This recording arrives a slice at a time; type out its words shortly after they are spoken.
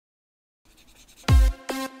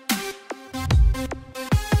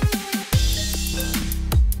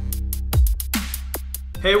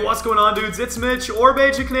Hey, what's going on, dudes? It's Mitch, or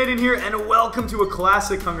TheBajanCanadian here, and welcome to a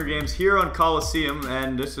classic Hunger Games here on Coliseum.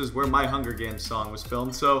 And this is where my Hunger Games song was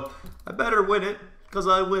filmed, so I better win it, because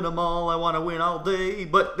I win them all. I want to win all day.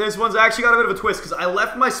 But this one's actually got a bit of a twist, because I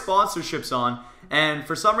left my sponsorships on, and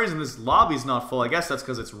for some reason this lobby's not full. I guess that's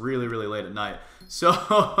because it's really, really late at night.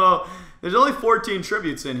 So, there's only 14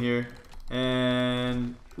 tributes in here,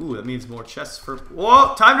 and... ooh, that means more chests for...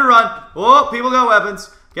 whoa, time to run. Whoa, people got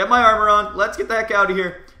weapons. Get my armor on. Let's get the heck out of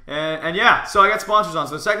here. And yeah, so I got sponsors on.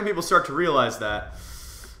 So the second people start to realize that,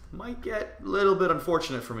 might get a little bit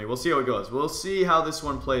unfortunate for me. We'll see how it goes. We'll see how this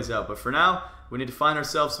one plays out. But for now, we need to find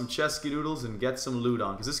ourselves some chesky doodles and get some loot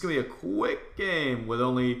on. Because this is going to be a quick game with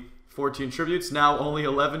only 14 tributes. Now only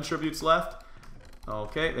 11 tributes left.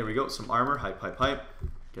 Okay, there we go. Some armor. Hype, hype, hype.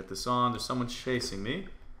 Get this on. There's someone chasing me.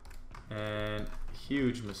 And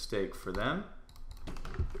huge mistake for them.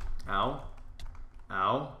 Ow.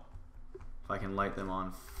 Ow. If I can light them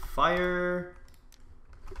on fire.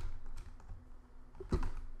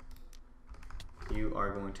 You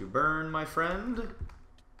are going to burn, my friend.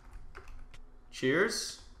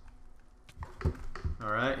 Cheers.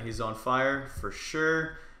 Alright, he's on fire for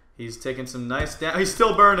sure. He's taking some nice damage. He's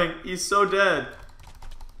still burning. He's so dead.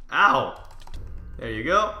 Ow. There you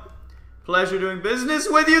go. Pleasure doing business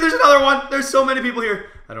with you. There's another one. There's so many people here.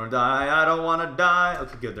 I don't die. I don't want to die.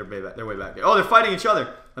 Okay, good. They're way back there. Oh, they're fighting each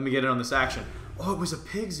other. Let me get in on this action. Oh, it was a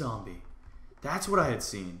pig zombie. That's what I had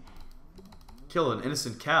seen. Kill an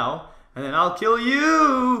innocent cow, and then I'll kill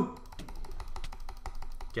you.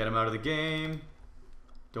 Get him out of the game.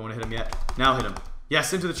 Don't want to hit him yet. Now hit him.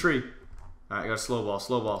 Yes, into the tree. All right, I got a slow ball,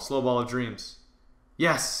 slow ball, slow ball of dreams.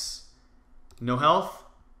 Yes. No health.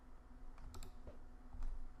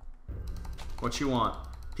 What you want?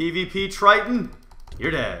 PvP Triton?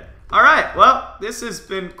 You're dead. Alright, well, this has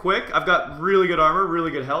been quick. I've got really good armor,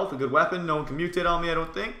 really good health, a good weapon. No one can mutate on me, I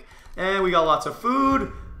don't think. And we got lots of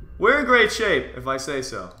food. We're in great shape, if I say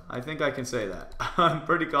so. I think I can say that. I'm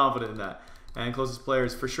pretty confident in that. And closest player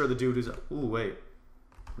is for sure the dude who's... ooh, wait.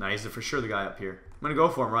 Nah, he's for sure the guy up here. I'm going to go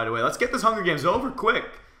for him right away. Let's get this Hunger Games over quick.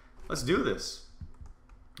 Let's do this.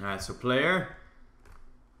 Alright, so player.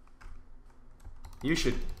 You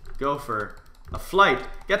should go for... a flight.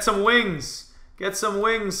 Get some wings. Get some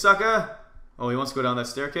wings, sucker. Oh, he wants to go down that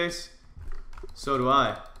staircase? So do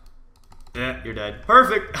I. Yeah, you're dead.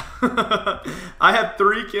 Perfect. I have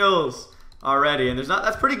 3 kills already, and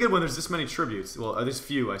that's pretty good when there's this many tributes. Well, there's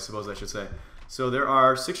few, I suppose I should say. So there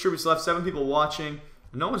are 6 tributes left, 7 people watching.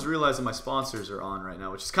 No one's realized that my sponsors are on right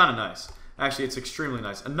now, which is kind of nice. Actually, it's extremely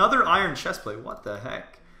nice. Another iron chestplate. What the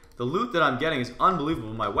heck? The loot that I'm getting is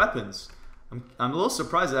unbelievable. My weapons... I'm a little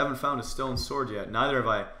surprised I haven't found a stone sword yet. Neither have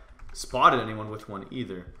I spotted anyone with one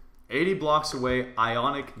either. 80 blocks away,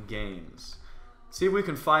 Ionic Games. Let's see if we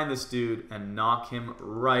can find this dude and knock him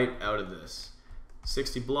right out of this.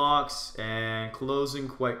 60 blocks and closing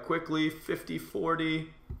quite quickly. 50, 40.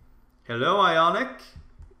 Hello, Ionic.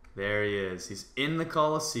 There he is. He's in the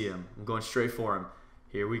Coliseum. I'm going straight for him.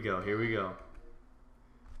 Here we go. Here we go.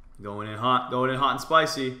 Going in hot and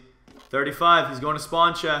spicy. 35, he's going to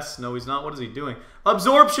spawn chests. No, he's not. What is he doing?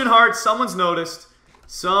 Absorption hearts. Someone's noticed.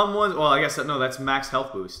 Someone. Well, I guess no, that's max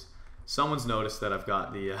health boost. Someone's noticed that I've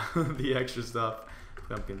got the the extra stuff.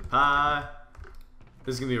 Pumpkin pie.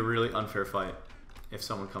 This is gonna be a really unfair fight if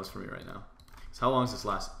someone comes for me right now. So how long does this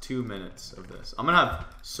last? 2 minutes of this. I'm gonna have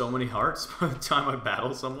so many hearts by the time I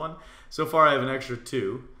battle someone. So far, I have an extra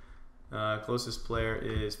 2. Closest player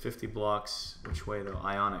is 50 blocks. Which way though?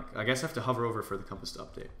 Ionic. I guess I have to hover over for the compass to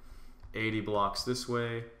update. 80 blocks this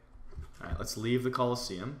way. Alright, let's leave the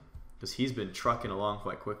Coliseum, because he's been trucking along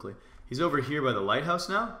quite quickly. He's over here by the lighthouse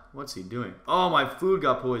now? What's he doing? Oh, my food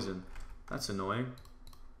got poisoned. That's annoying.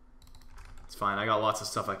 It's fine. I got lots of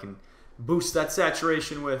stuff I can boost that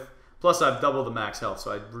saturation with. Plus, I've doubled the max health,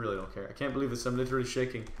 so I really don't care. I can't believe this. I'm literally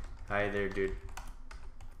shaking. Hi there, dude.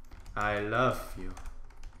 I love you.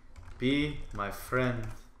 Be my friend.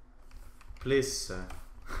 Please, sir.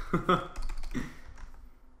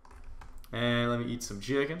 And let me eat some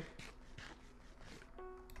chicken.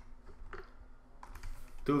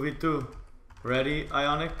 2v2. Ready,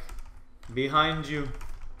 Ionic? Behind you.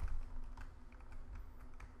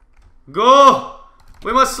 Go!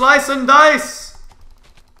 We must slice and dice!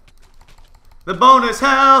 The bonus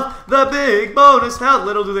health! The big bonus health!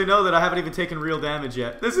 Little do they know that I haven't even taken real damage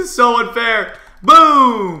yet. This is so unfair!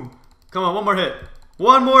 Boom! Come on, one more hit.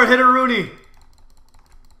 One more hit-a-rooney.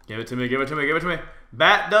 Give it to me, give it to me, give it to me.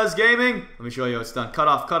 Bat does gaming. Let me show you how it's done. Cut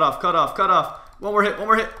off, cut off, cut off, cut off. One more hit, one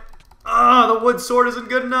more hit. Ah, the wood sword isn't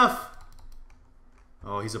good enough.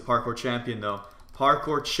 Oh, he's a parkour champion, though.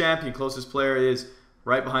 Parkour champion. Closest player is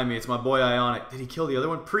Right behind me. It's my boy Ionic. Did he kill the other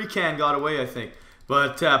one? Pre-can got away, I think.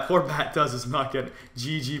 But poor Bat does is not get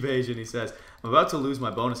GG Bajan, he says. I'm about to lose my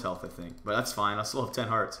bonus health, I think. But that's fine. I still have 10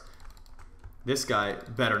 hearts. This guy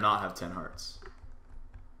better not have 10 hearts.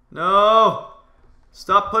 No!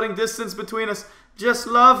 Stop putting distance between us. Just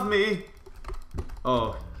love me.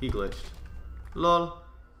 Oh, he glitched. Lol.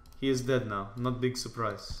 He is dead now. Not big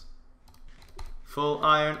surprise. Full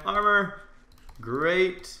iron armor.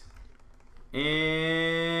 Great.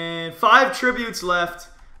 And 5 tributes left.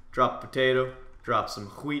 Drop potato. Drop some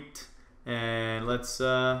wheat. And let's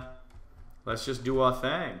just do our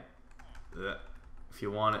thing. If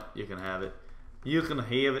you want it, you can have it. You can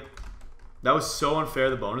have it. That was so unfair,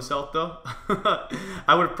 the bonus health, though.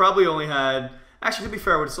 I would have probably only had... Actually, to be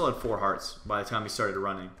fair, I would have still had 4 hearts by the time he started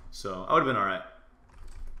running. So, I would have been alright.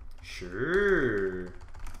 Sure.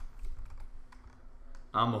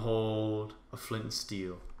 I'm gonna hold a flint and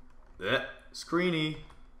steel. Screeny.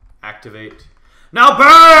 Activate. Now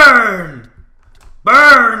burn!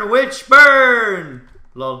 Burn, witch, burn!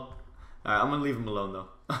 Lol. Alright, I'm gonna leave him alone, though.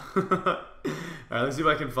 Alright, let's see if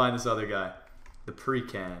I can find this other guy. The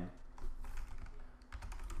pre-can.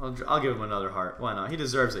 I'll give him another heart. Why not? He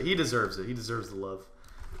deserves it. He deserves it. He deserves the love.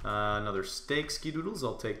 Another steak, skidoodles.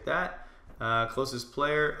 I'll take that. Closest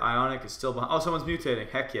player, Ionic, is still behind. Oh, someone's mutating.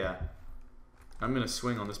 Heck yeah. I'm going to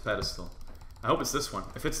swing on this pedestal. I hope it's this one.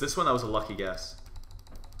 If it's this one, that was a lucky guess.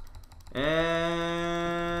 And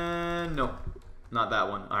no. Not that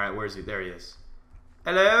one. Alright, where is he? There he is.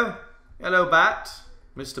 Hello? Hello, Bat.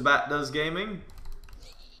 Mr. Bat does gaming.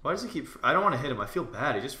 Why does he keep... I don't want to hit him. I feel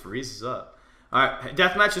bad. He just freezes up. Alright,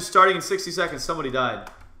 deathmatch is starting in 60 seconds. Somebody died.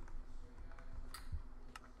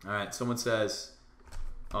 Alright, someone says...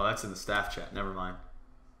 Oh, that's in the staff chat. Never mind.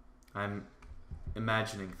 I'm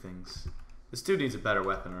imagining things. This dude needs a better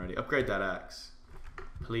weapon already. Upgrade that axe.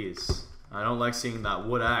 Please. I don't like seeing that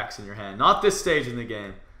wood axe in your hand. Not this stage in the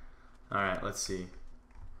game. Alright, let's see.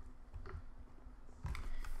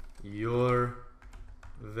 You're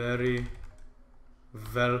very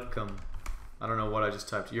welcome. I don't know what I just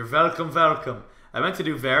typed. You're welcome, welcome. I meant to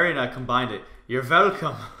do very and I combined it. You're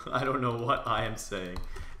welcome. I don't know what I am saying.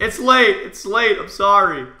 It's late. It's late. I'm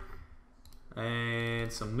sorry.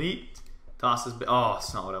 And some meat. Toss this. Oh,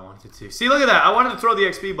 it's not what I wanted to. See, look at that. I wanted to throw the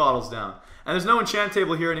XP bottles down. And there's no enchant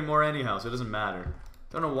table here anymore anyhow, so it doesn't matter.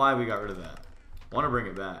 Don't know why we got rid of that. Want to bring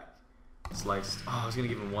it back. Sliced. Oh, I was going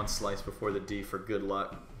to give him 1 slice before the D for good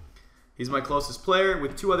luck. He's my closest player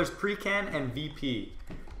with 2 others, Pre-Can and VP.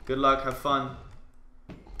 Good luck. Have fun.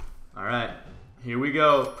 Alright. Here we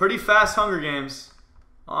go. Pretty fast Hunger Games.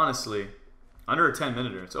 Honestly. Under a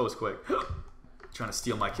 10-minute. It's always quick. Trying to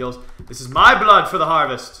steal my kills. This is my blood for the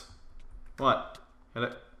harvest. What?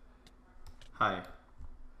 Hello? Hi.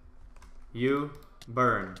 You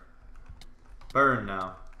burn. Burn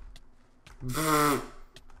now.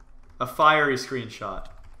 A fiery screenshot.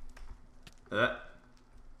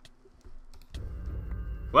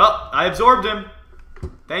 Well, I absorbed him.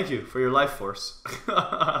 Thank you for your life force.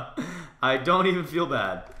 I don't even feel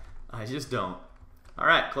bad. I just don't.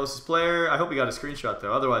 Alright, closest player. I hope he got a screenshot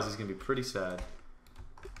though. Otherwise, he's going to be pretty sad.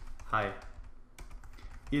 Hi.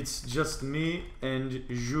 It's just me and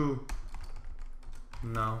you.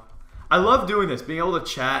 No. I love doing this. Being able to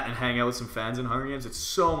chat and hang out with some fans in Hunger Games. It's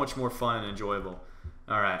so much more fun and enjoyable.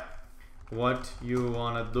 Alright. What you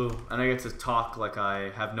wanna do? And I get to talk like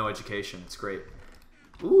I have no education. It's great.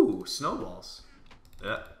 Ooh, snowballs.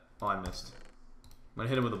 Oh, I missed. I'm gonna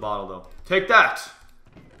hit him with a bottle though. Take that!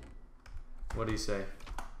 What did he say?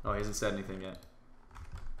 Oh, he hasn't said anything yet.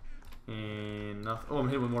 And nothing. Oh, I'm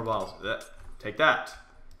hitting with more bottles. Take that.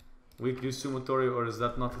 We can do SUMOTORI, or is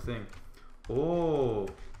that not the thing? Oh,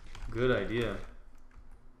 good idea.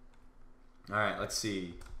 Alright, let's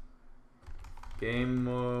see. Game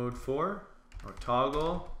mode 4. Or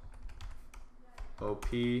toggle. OP.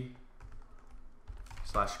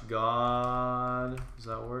 / God. Does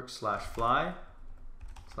that work? / fly.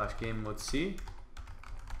 / game mode C.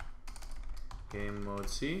 Game mode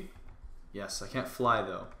C. Yes, I can't fly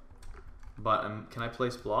though. But can I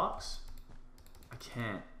place blocks? I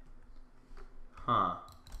can't. Huh.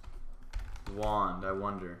 Wand, I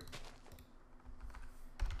wonder.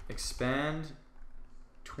 Expand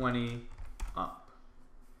 20 up.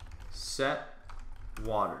 Set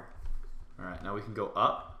water. Alright, now we can go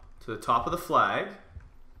up to the top of the flag.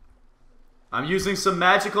 I'm using some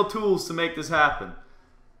magical tools to make this happen.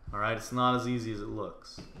 Alright, it's not as easy as it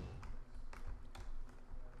looks.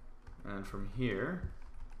 And from here,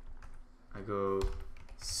 I go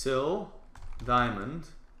Sil, Diamond,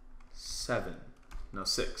 7. No,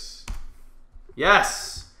 6.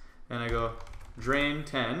 Yes! And I go Drain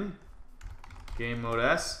 10. Game mode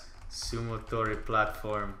S. SUMOTORI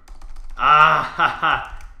platform. Ah, ha,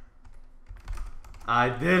 ha. I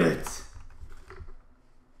did it.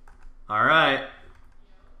 Alright.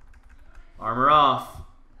 Armor off.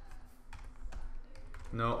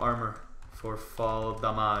 No armor for fall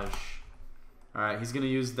damage. Alright, he's going to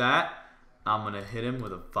use that. I'm going to hit him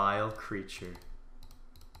with a vile creature.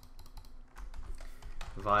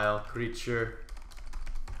 Vile creature.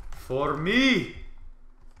 For me.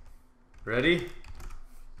 Ready?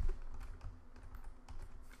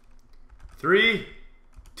 3,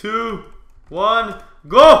 2, 1,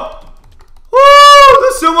 go! Woo!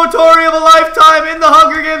 The SUMOTORI of a lifetime in the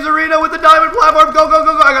Hunger Games arena with the diamond platform. Go, go,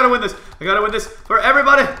 go, go. I gotta win this. I gotta win this for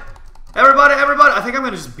everybody. Everybody, everybody. I think I'm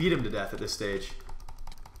gonna just beat him to death at this stage.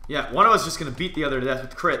 Yeah, one of us just gonna beat the other to death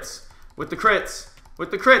with the crits. With the crits.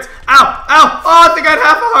 With the crits. Ow! Ow! Oh, I think I had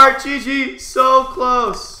half a heart. GG. So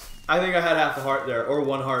close. I think I had half a heart there. Or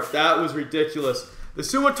 1 heart. That was ridiculous. The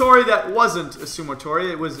SUMOTORI that wasn't a SUMOTORI.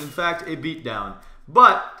 It was, in fact, a beatdown.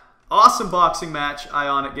 But awesome boxing match,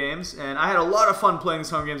 Ionic Games. And I had a lot of fun playing this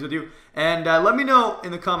Hunger Games with you. And let me know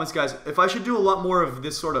in the comments, guys, if I should do a lot more of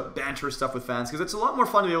this sort of banter stuff with fans. Because it's a lot more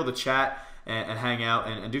fun to be able to chat and hang out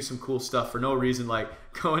and do some cool stuff for no reason, like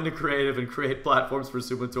go into creative and create platforms for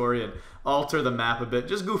SUMOTORI and alter the map a bit.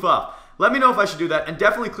 Just goof off. Let me know if I should do that, and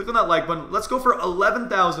definitely click on that like button. Let's go for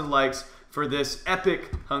 11,000 likes for this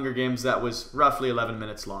epic Hunger Games that was roughly 11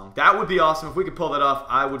 minutes long. That would be awesome. If we could pull that off,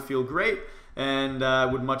 I would feel great, and I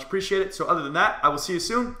would much appreciate it. So other than that, I will see you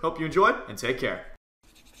soon. Hope you enjoyed, and take care.